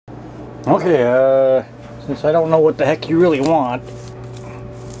Okay, since I don't know what the heck you really want,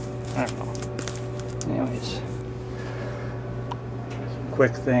 I don't know. Anyways, some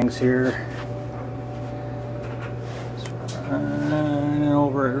quick things here. Running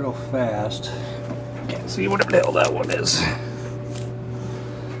over it real fast. Can't see what the hell that one is.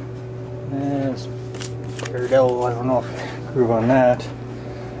 It's Daredevil. I don't know if I groove on that.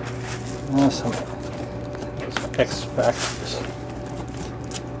 Some X factors.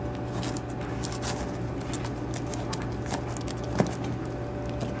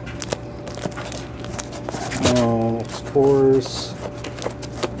 Thor's.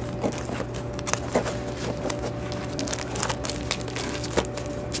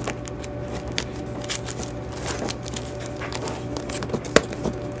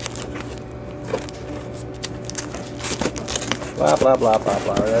 Blah blah blah blah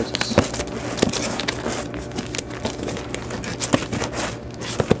blah. That's just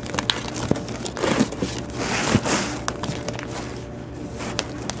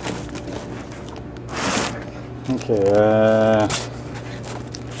okay.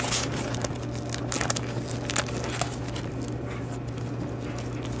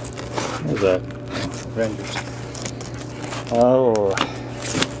 What is that? Avengers. Oh.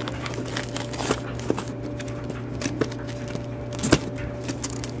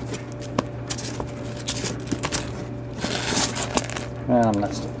 I'm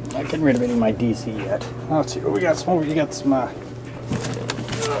not getting rid of any of my DC yet. Let's see what we got. We got some.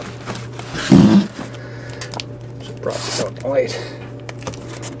 Just brought this out late.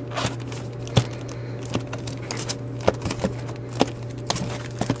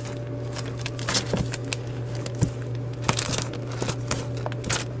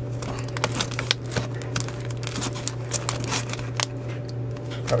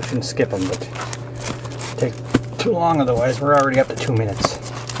 Probably shouldn't skip them, but take too long otherwise. We're already up to 2 minutes.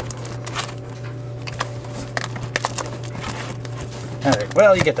 Alright,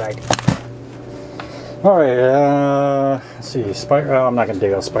 well, you get the idea. Alright, let's see. I'm not going to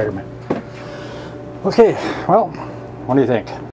dig out Spider-Man. Okay, well, what do you think?